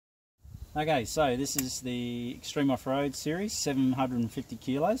Okay, so this is the Extreme Off-Road series, 750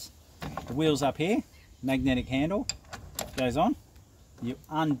 kilos. The wheel's up here, magnetic handle, goes on. You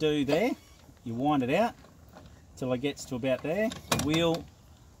undo there, you wind it out till it gets to about there. The wheel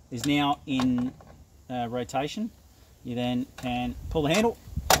is now in rotation. You then can pull the handle,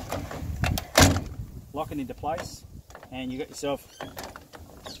 lock it into place, and you got yourself,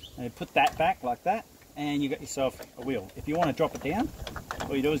 put that back like that, and you got yourself a wheel. If you want to drop it down,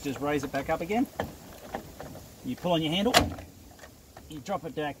 all you do is just raise it back up again. You pull on your handle, you drop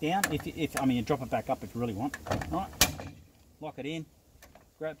it back down. You drop it back up if you really want. All right, lock it in,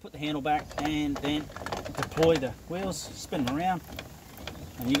 put the handle back, and then deploy the wheels, spin them around,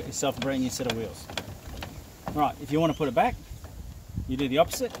 and you got yourself a brand new set of wheels. Right, if you want to put it back, you do the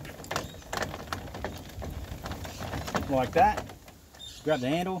opposite, like that. Grab the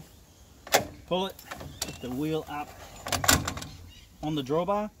handle, pull it, put the wheel up on the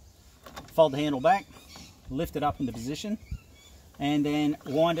drawbar, fold the handle back, lift it up into position, and then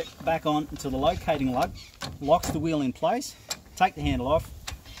wind it back on until the locating lug locks the wheel in place. Take the handle off,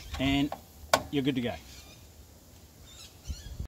 and you're good to go.